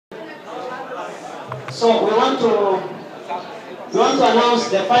So we want to announce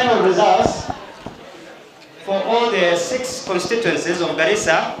the final results for all the 6 constituencies of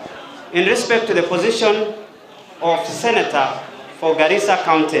Garissa in respect to the position of senator for Garissa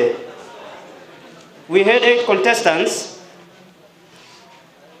County. We had 8 contestants,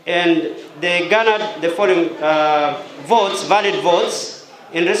 and they garnered the following votes, valid votes,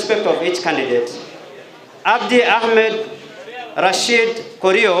 in respect of each candidate. Abdi Ahmed Rashid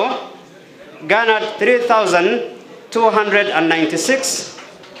Korio garnered 3,296.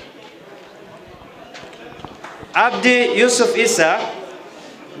 Abdi Yusuf Isa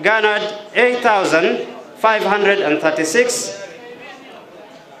garnered 8,536.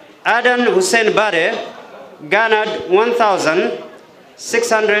 Adan Hussein Bare garnered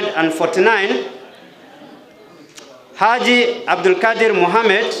 1,649. Haji Abdulkadir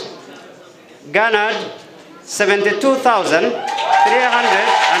Mohamed garnered 72,383.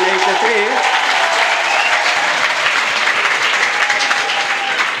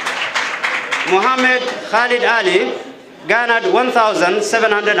 Mohamed Khalid Ali garnered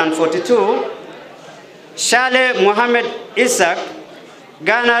 1,742. Shale Mohamed Isaac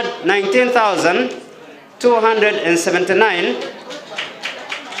garnered 19,279.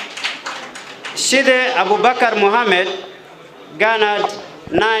 Shide Abubakar Mohamed garnered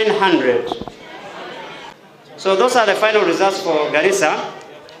 900. So those are the final results for Garissa.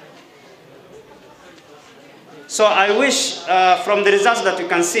 So I wish from the results that you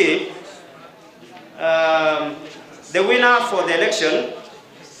can see, the winner for the election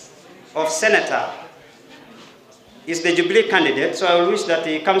of senator is the Jubilee candidate. So I wish that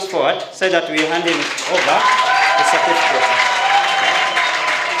he comes forward so that we hand him over the certificate.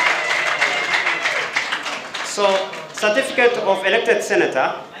 So, certificate of elected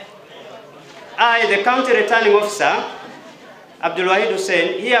senator. I, the county returning officer, Abdulwahid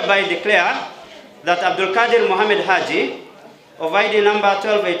Hussein, hereby declare that Abdulkadir Mohamed Haji, of ID number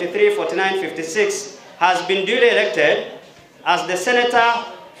 1283-4956, has been duly elected as the senator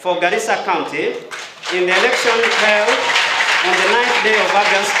for Garissa County in the election held on the 9th day of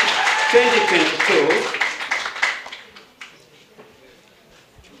August 2022,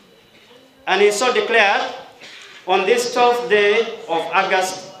 and is so declared on this 12th day of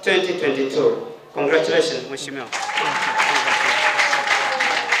August 2022. Congratulations, Mheshimiwa.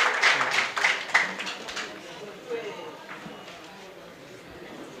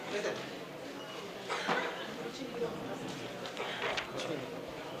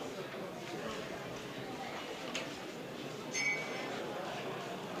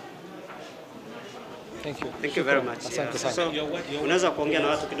 Thank you. Thank you very much. Asante sana. So, unaweza kuongea na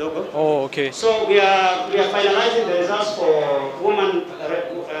watu kidogo? Oh, okay. So we are finalizing the results for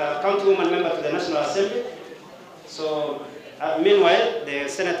county woman member to the National Assembly. So meanwhile, the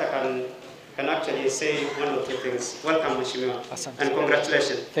senator can actually say 1 or 2 things. Welcome, Mheshimiwa, and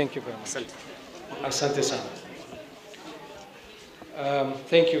congratulations. Thank you very much. Asante. Asante sana.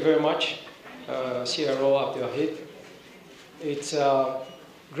 Thank you very much, CRO Abdulwahid. It's a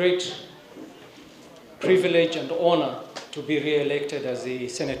great privilege and honor to be re-elected as the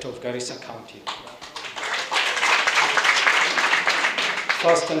Senator of Garissa County.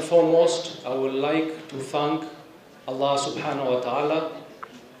 First and foremost, I would like to thank Allah subhanahu wa ta'ala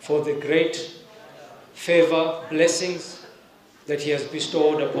for the great favor, blessings that He has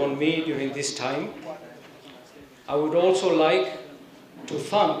bestowed upon me during this time. I would also like to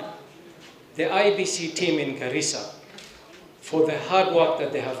thank the IBC team in Garissa for the hard work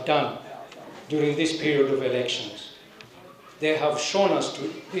that they have done during this period of elections. They have shown us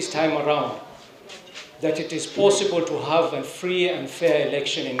this time around that it is possible to have a free and fair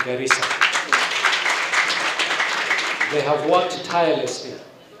election in Garissa. They have worked tirelessly.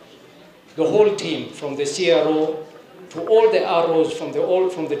 The whole team, from the CRO to all the ROs from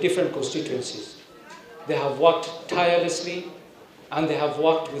the different constituencies, they have worked tirelessly and they have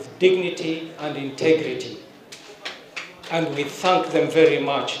worked with dignity and integrity. And we thank them very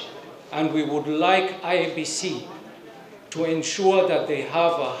much. And we would like IBC to ensure that they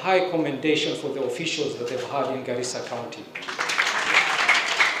have a high commendation for the officials that they've had in Garissa County.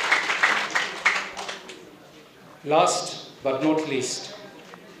 Last but not least,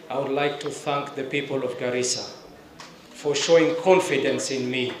 I would like to thank the people of Garissa for showing confidence in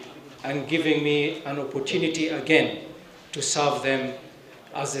me and giving me an opportunity again to serve them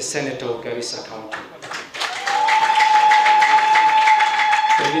as the Senator of Garissa County.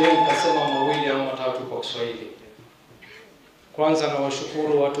 Pengine nitasema mawili au matatu kwa Kiswahili. Kwanza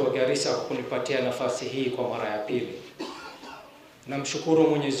nawashukuru watu wa Garissa kwa kunipatia nafasi hii kwa mara ya pili. Namshukuru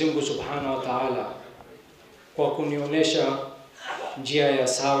Mwenyezi Mungu Subhanahu wa Ta'ala kwa kunionyesha njia ya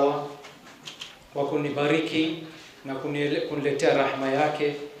sawa kwa kunibariki na kuniletea rahma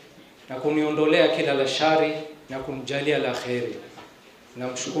yake na kuniondolea kila la shari na kunijalia la kheri.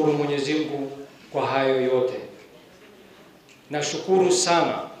 Namshukuru Mwenyezi Mungu kwa hayo yote. Nashukuru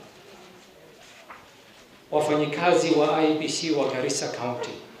sana wafanyikazi wa IEBC wa Garissa County.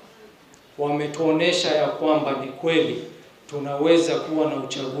 Wametuonesha ya kwamba ni kweli tunaweza kuwa na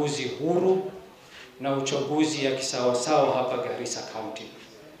uchaguzi huru na uchaguzi ya kisawasawa hapa Garissa County.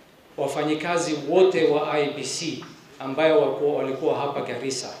 Wafanyikazi wote wa IEBC ambayo walikuwa hapa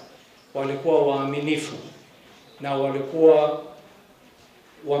Garissa walikuwa waaminifu na walikuwa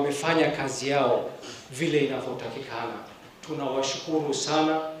wamefanya kazi yao vile inavyotakikana. Tunawashukuru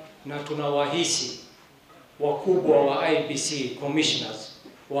sana na tunawahisi wakubwa wa IEBC commissioners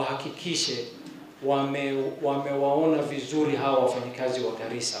wahakikishe wamewaona vizuri hawa wafanyikazi wa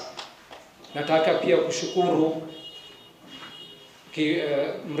Garissa. Nataka pia kushukuru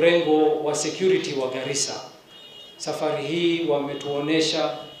mrengo wa security wa Garissa. Safari hii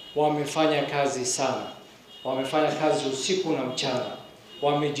wametuonesha wamefanya kazi sana. Wamefanya kazi usiku na mchana.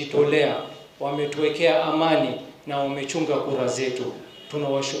 Wamejitolea, wametuwekea amani na wamechunga kura zetu.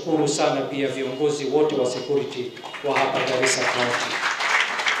 Tunawashukuru sana pia viongozi wote wa security wa hapa Garissa County.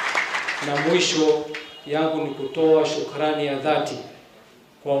 Na mwisho yangu ni kutoa shukrani ya dhati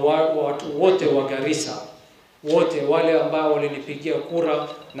kwa watu wote wa Garissa, wote wale ambao walinipigia kura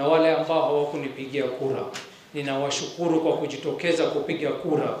na wale ambao hawakunipigia kura. Ninawashukuru kwa kujitokeza kupiga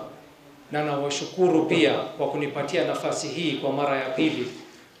kura na nawashukuru pia kwa kunipatia nafasi hii kwa mara ya pili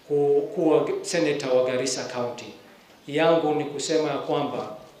kuwa senator wa Garissa County. Yangu ni kusema ya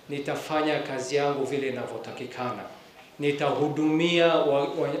kwamba nitafanya kazi yangu vile inavyotakikana. Nitahudumia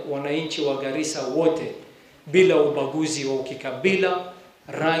wananchi wa Garissa wote bila ubaguzi wa ukikabila,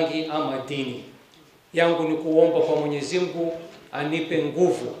 rangi ama dini. Yangu ni kuomba kwa Mwenyezi Mungu anipe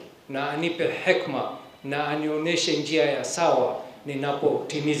nguvu na anipe hekima na anionyeshe njia ya sawa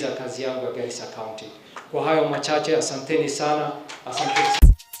ninapotimiza kazi yangu ya Garissa County. Kwa hayo machache, asanteni sana. Asante.